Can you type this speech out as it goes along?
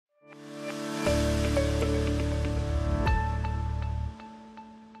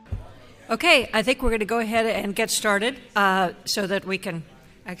Okay, I think we're going to go ahead and get started so that we can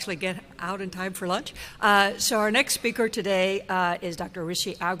actually get out in time for lunch. So our next speaker today is Dr.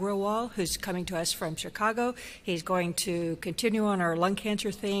 Rishi Agrawal, who's coming to us from Chicago. He's going to continue on our lung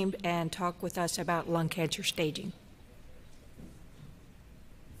cancer theme and talk with us about lung cancer staging.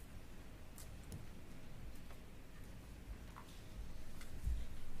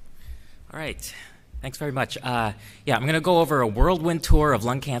 All right. Thanks very much. I'm going to go over a whirlwind tour of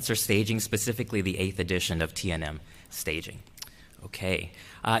lung cancer staging, specifically the 8th edition of TNM staging. Okay.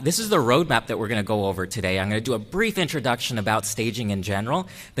 This is the roadmap that we're going to go over today. I'm going to do a brief introduction about staging in general.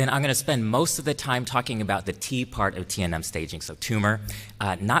 Then I'm going to spend most of the time talking about the T part of TNM staging, so tumor.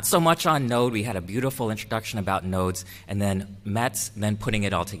 Not so much on node. We had a beautiful introduction about nodes, and then METs, then putting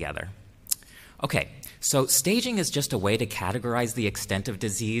it all together. Okay. So staging is just a way to categorize the extent of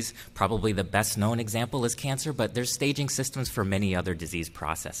disease. Probably the best known example is cancer, but there's staging systems for many other disease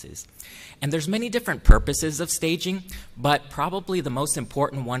processes. And there's many different purposes of staging, but probably the most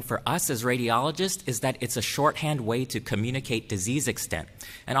important one for us as radiologists is that it's a shorthand way to communicate disease extent.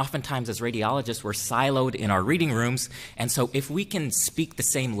 And oftentimes as radiologists, we're siloed in our reading rooms, and so if we can speak the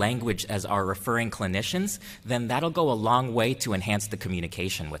same language as our referring clinicians, then that'll go a long way to enhance the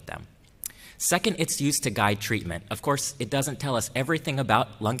communication with them. Second, it's used to guide treatment. Of course, it doesn't tell us everything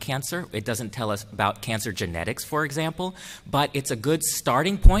about lung cancer. It doesn't tell us about cancer genetics, for example, but it's a good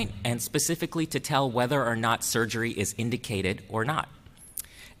starting point, and specifically to tell whether or not surgery is indicated or not.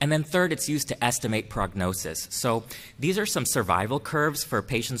 And then third, it's used to estimate prognosis. So these are some survival curves for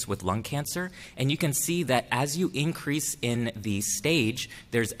patients with lung cancer, and you can see that as you increase in the stage,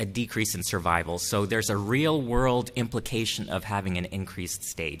 there's a decrease in survival. So there's a real-world implication of having an increased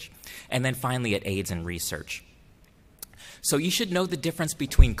stage. And then finally, it aids in research. So you should know the difference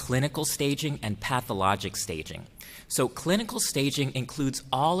between clinical staging and pathologic staging. So clinical staging includes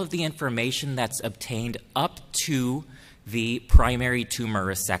all of the information that's obtained up to the primary tumor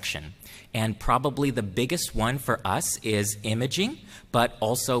resection. And probably the biggest one for us is imaging, but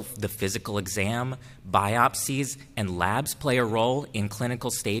also the physical exam, biopsies, and labs play a role in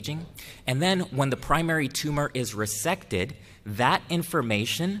clinical staging. And then when the primary tumor is resected, that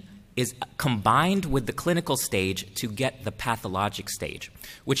information is combined with the clinical stage to get the pathologic stage,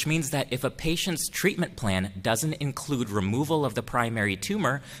 which means that if a patient's treatment plan doesn't include removal of the primary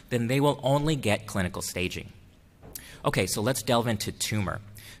tumor, then they will only get clinical staging. Okay, so let's delve into tumor.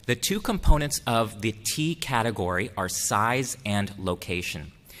 The two components of the T category are size and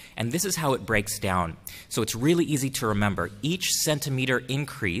location. And this is how it breaks down. So it's really easy to remember. Each centimeter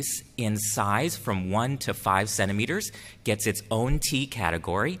increase in size from 1 to 5 centimeters gets its own T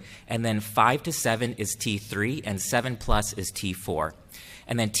category, and then 5 to 7 is T3, and 7 plus is T4.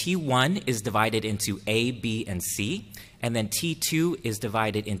 And then T1 is divided into A, B, and C, and then T2 is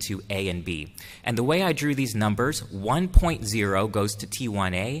divided into A and B. And the way I drew these numbers, 1.0 goes to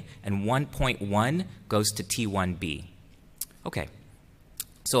T1A, and 1.1 goes to T1B. Okay.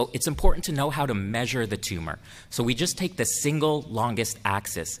 So it's important to know how to measure the tumor. So we just take the single longest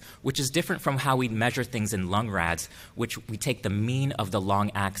axis, which is different from how we measure things in lung rads, which we take the mean of the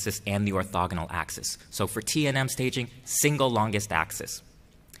long axis and the orthogonal axis. So for TNM staging, single longest axis.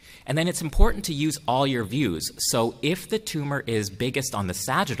 And then it's important to use all your views. So if the tumor is biggest on the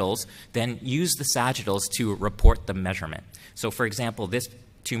sagittals, then use the sagittals to report the measurement. So for example, this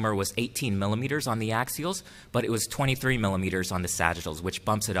tumor was 18 millimeters on the axials, but it was 23 millimeters on the sagittals, which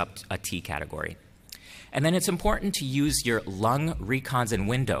bumps it up a T category. And then it's important to use your lung recons and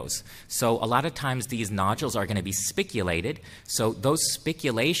windows. So a lot of times these nodules are going to be spiculated, so those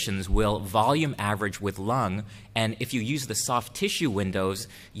spiculations will volume average with lung, and if you use the soft tissue windows,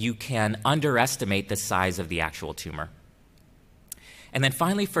 you can underestimate the size of the actual tumor. And then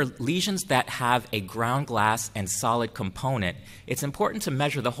finally, for lesions that have a ground glass and solid component, it's important to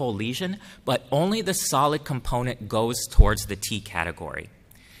measure the whole lesion, but only the solid component goes towards the T category.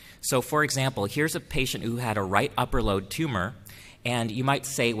 So for example, here's a patient who had a right upper lobe tumor, and you might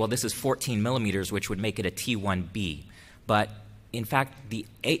say, well, this is 14 millimeters, which would make it a T1B. But in fact, the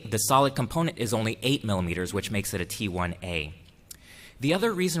solid component is only 8 millimeters, which makes it a T1A. The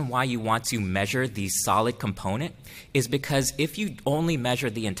other reason why you want to measure the solid component is because if you only measure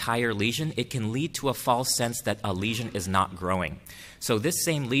the entire lesion, it can lead to a false sense that a lesion is not growing. So this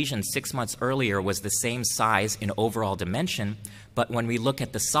same lesion 6 months earlier was the same size in overall dimension, but when we look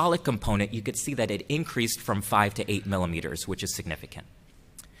at the solid component, you could see that it increased from 5 to 8 millimeters, which is significant.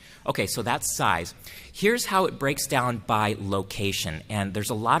 Okay, so that's size. Here's how it breaks down by location. And there's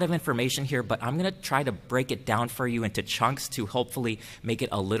a lot of information here, but I'm going to try to break it down for you into chunks to hopefully make it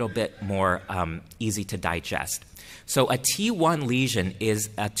a little bit more easy to digest. So a T1 lesion is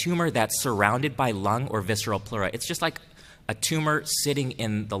a tumor that's surrounded by lung or visceral pleura. It's just like a tumor sitting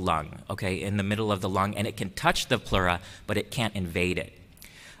in the lung, okay, in the middle of the lung, and it can touch the pleura, but it can't invade it.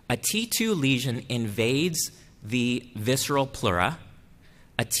 A T2 lesion invades the visceral pleura.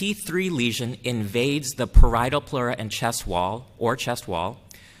 A T3 lesion invades the parietal pleura and chest wall, or chest wall.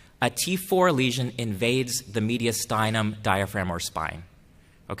 A T4 lesion invades the mediastinum, diaphragm, or spine.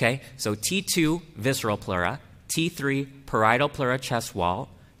 Okay, so T2, visceral pleura. T3, parietal pleura, chest wall.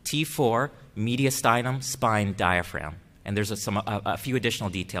 T4, mediastinum, spine, diaphragm. And there's a few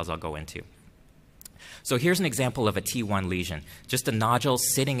additional details I'll go into. So here's an example of a T1 lesion, just a nodule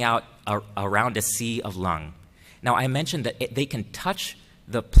sitting out around a sea of lung. Now, I mentioned that they can touch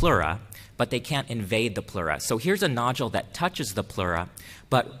the pleura, but they can't invade the pleura. So here's a nodule that touches the pleura,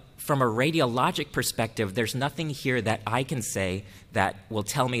 but from a radiologic perspective, there's nothing here that I can say that will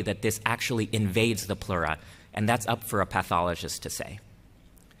tell me that this actually invades the pleura, and that's up for a pathologist to say.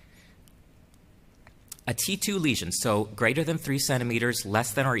 A T2 lesion, so greater than 3 centimeters,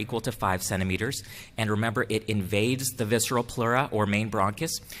 less than or equal to 5 centimeters, and remember it invades the visceral pleura or main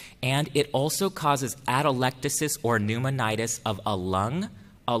bronchus, and it also causes atelectasis or pneumonitis of a lung,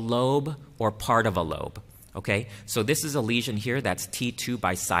 a lobe, or part of a lobe. Okay, so this is a lesion here that's T2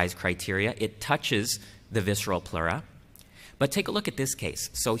 by size criteria. It touches the visceral pleura. But take a look at this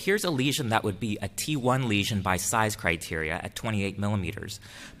case. So here's a lesion that would be a T1 lesion by size criteria at 28 millimeters.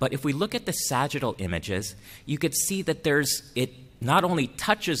 But if we look at the sagittal images, you could see that it not only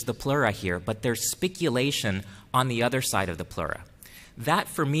touches the pleura here, but there's spiculation on the other side of the pleura. That,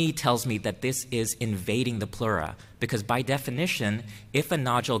 for me, tells me that this is invading the pleura, because by definition, if a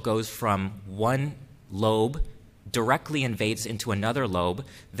nodule goes from one lobe directly invades into another lobe,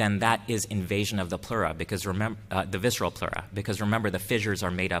 then that is invasion of the pleura, because remember the visceral pleura, because remember the fissures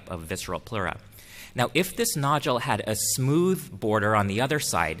are made up of visceral pleura. Now, if this nodule had a smooth border on the other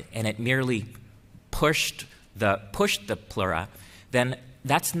side and it merely pushed the pleura, then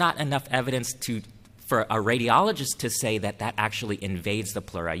that's not enough evidence for a radiologist to say that that actually invades the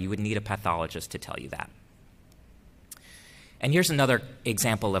pleura. You would need a pathologist to tell you that. And here's another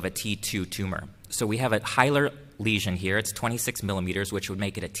example of a T2 tumor. So we have a hilar lesion here. It's 26 millimeters, which would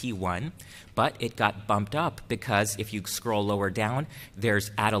make it a T1, but it got bumped up because if you scroll lower down,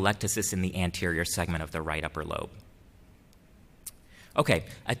 there's atelectasis in the anterior segment of the right upper lobe. Okay,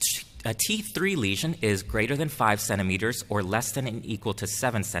 a T3 lesion is greater than 5 centimeters or less than and equal to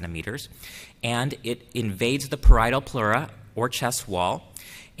 7 centimeters, and it invades the parietal pleura or chest wall,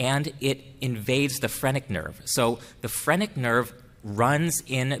 and it invades the phrenic nerve. So the phrenic nerve runs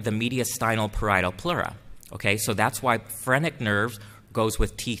in the mediastinal parietal pleura. Okay, so that's why phrenic nerve goes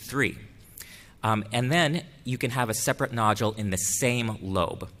with T3. And then you can have a separate nodule in the same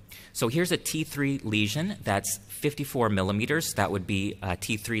lobe. So here's a T3 lesion that's 54 millimeters. That would be a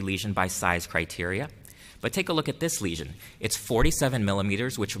T3 lesion by size criteria. But take a look at this lesion. It's 47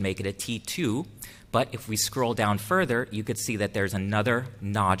 millimeters, which would make it a T2. But if we scroll down further, you could see that there's another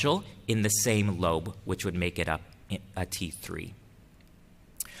nodule in the same lobe, which would make it a T3.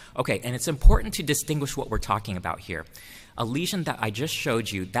 Okay, and it's important to distinguish what we're talking about here. A lesion that I just showed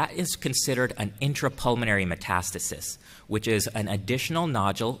you, that is considered an intrapulmonary metastasis, which is an additional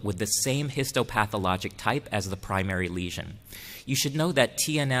nodule with the same histopathologic type as the primary lesion. You should know that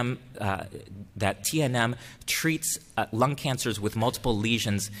TNM treats lung cancers with multiple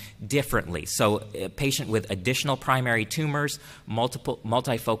lesions differently. So a patient with additional primary tumors,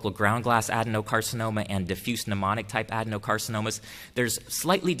 multifocal ground glass adenocarcinoma, and diffuse pneumonic type adenocarcinomas, there's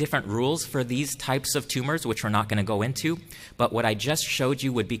slightly different rules for these types of tumors, which we're not going to go into, but what I just showed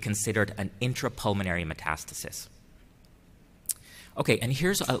you would be considered an intrapulmonary metastasis. Okay, and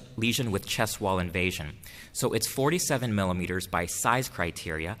here's a lesion with chest wall invasion. So it's 47 millimeters by size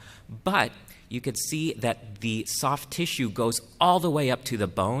criteria, but you could see that the soft tissue goes all the way up to the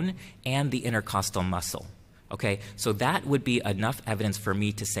bone and the intercostal muscle. Okay, so that would be enough evidence for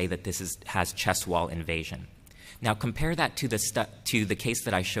me to say that this has chest wall invasion. Now compare that to the case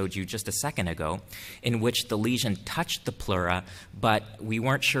that I showed you just a second ago, in which the lesion touched the pleura, but we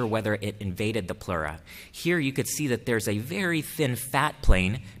weren't sure whether it invaded the pleura. Here you could see that there's a very thin fat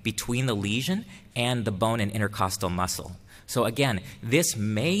plane between the lesion and the bone and intercostal muscle. So again, this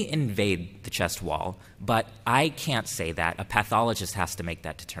may invade the chest wall, but I can't say that. A pathologist has to make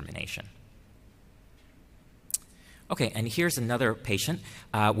that determination. Okay, and here's another patient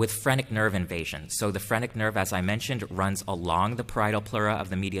with phrenic nerve invasion. So the phrenic nerve, as I mentioned, runs along the parietal pleura of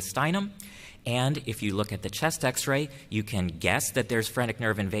the mediastinum. And if you look at the chest x-ray, you can guess that there's phrenic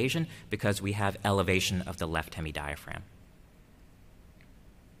nerve invasion because we have elevation of the left hemidiaphragm.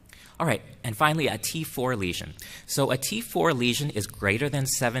 All right, and finally, a T4 lesion. So a T4 lesion is greater than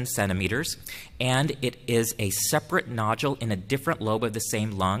 7 centimeters, and it is a separate nodule in a different lobe of the same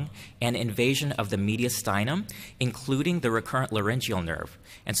lung and invasion of the mediastinum, including the recurrent laryngeal nerve.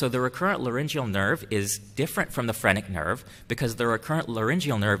 And so the recurrent laryngeal nerve is different from the phrenic nerve because the recurrent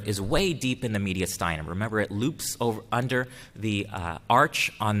laryngeal nerve is way deep in the mediastinum. Remember, it loops over under the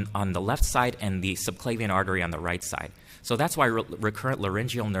arch on the left side and the subclavian artery on the right side. So that's why recurrent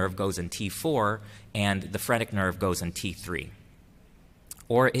laryngeal nerve goes in T4 and the phrenic nerve goes in T3.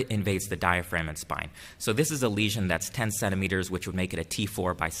 Or it invades the diaphragm and spine. So this is a lesion that's 10 centimeters, which would make it a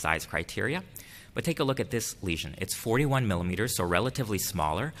T4 by size criteria. But take a look at this lesion. It's 41 millimeters, so relatively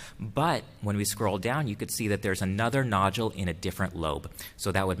smaller. But when we scroll down, you could see that there's another nodule in a different lobe.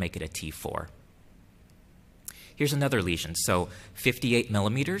 So that would make it a T4. Here's another lesion. So 58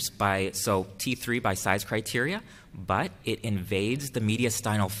 millimeters so T3 by size criteria, but it invades the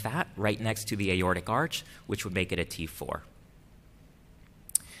mediastinal fat right next to the aortic arch, which would make it a T4.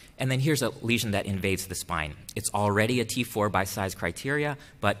 And then here's a lesion that invades the spine. It's already a T4 by size criteria,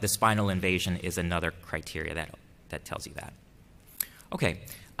 but the spinal invasion is another criteria that tells you that. Okay,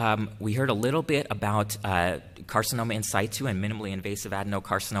 we heard a little bit about carcinoma in situ and minimally invasive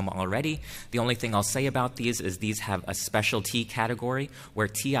adenocarcinoma already. The only thing I'll say about these is these have a special T category where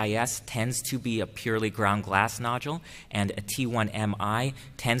TIS tends to be a purely ground glass nodule and a T1MI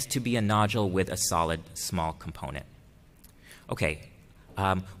tends to be a nodule with a solid small component. Okay.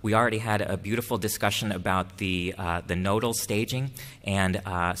 We already had a beautiful discussion about the nodal staging, and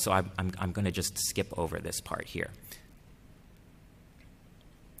so I'm going to just skip over this part here.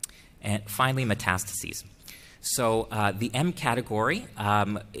 And finally, metastases. So the M category,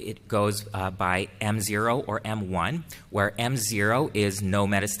 it goes by M0 or M1, where M0 is no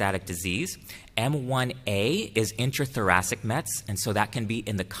metastatic disease. M1A is intrathoracic mets, and so that can be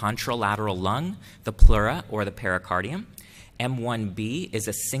in the contralateral lung, the pleura, or the pericardium. M1B is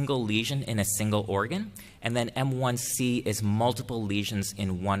a single lesion in a single organ, and then M1C is multiple lesions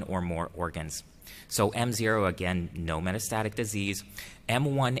in one or more organs. So M0, again, no metastatic disease.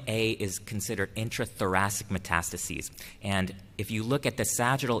 M1A is considered intrathoracic metastases. And if you look at the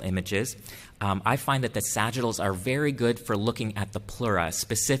sagittal images, I find that the sagittals are very good for looking at the pleura,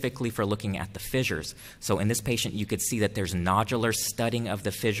 specifically for looking at the fissures. So in this patient, you could see that there's nodular studding of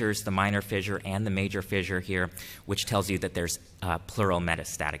the fissures, the minor fissure and the major fissure here, which tells you that there's pleural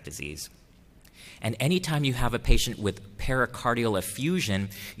metastatic disease. And anytime you have a patient with pericardial effusion,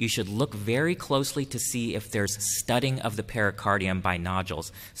 you should look very closely to see if there's studding of the pericardium by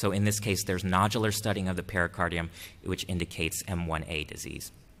nodules. So in this case, there's nodular studding of the pericardium, which indicates M1A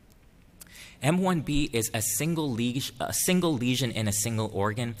disease. M1B is a single lesion in a single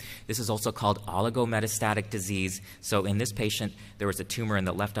organ. This is also called oligometastatic disease. So in this patient, there was a tumor in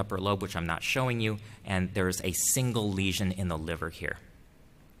the left upper lobe, which I'm not showing you, and there's a single lesion in the liver here.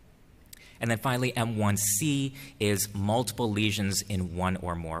 And then finally, M1C is multiple lesions in one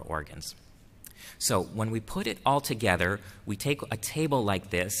or more organs. So when we put it all together, we take a table like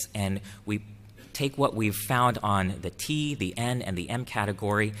this and we take what we've found on the T, the N, and the M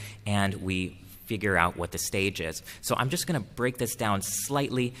category, and we figure out what the stage is. So I'm just going to break this down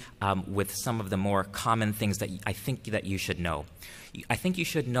slightly with some of the more common things that I think that you should know. I think you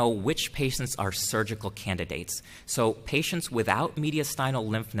should know which patients are surgical candidates. So patients without mediastinal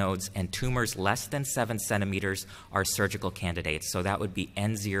lymph nodes and tumors less than 7 centimeters are surgical candidates. So that would be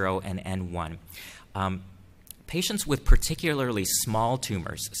N0 and N1. Patients with particularly small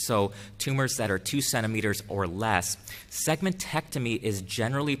tumors, so tumors that are 2 centimeters or less, segmentectomy is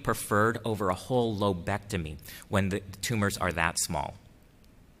generally preferred over a whole lobectomy when the tumors are that small.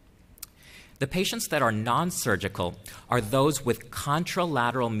 The patients that are non-surgical are those with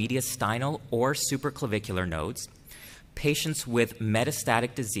contralateral mediastinal or supraclavicular nodes, patients with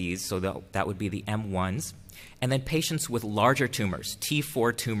metastatic disease, so that would be the M1s, and then patients with larger tumors,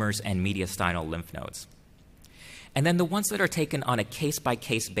 T4 tumors and mediastinal lymph nodes. And then the ones that are taken on a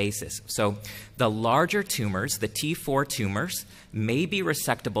case-by-case basis. So the larger tumors, the T4 tumors, may be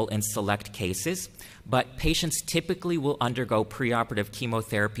resectable in select cases, but patients typically will undergo preoperative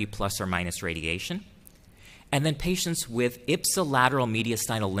chemotherapy plus or minus radiation. And then patients with ipsilateral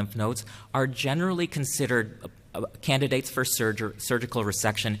mediastinal lymph nodes are generally considered candidates for surgical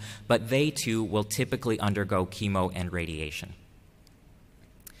resection, but they too will typically undergo chemo and radiation.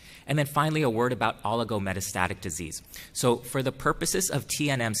 And then finally, a word about oligometastatic disease. So for the purposes of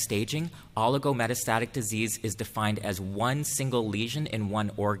TNM staging, oligometastatic disease is defined as one single lesion in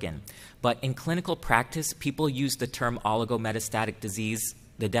one organ. But in clinical practice, people use the term oligometastatic disease.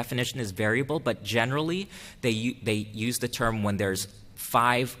 The definition is variable, but generally they use the term when there's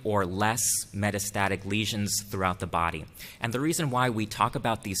 5 or less metastatic lesions throughout the body. And the reason why we talk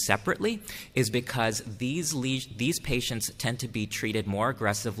about these separately is because these patients tend to be treated more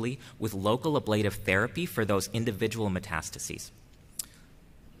aggressively with local ablative therapy for those individual metastases.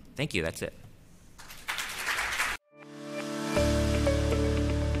 Thank you, that's it.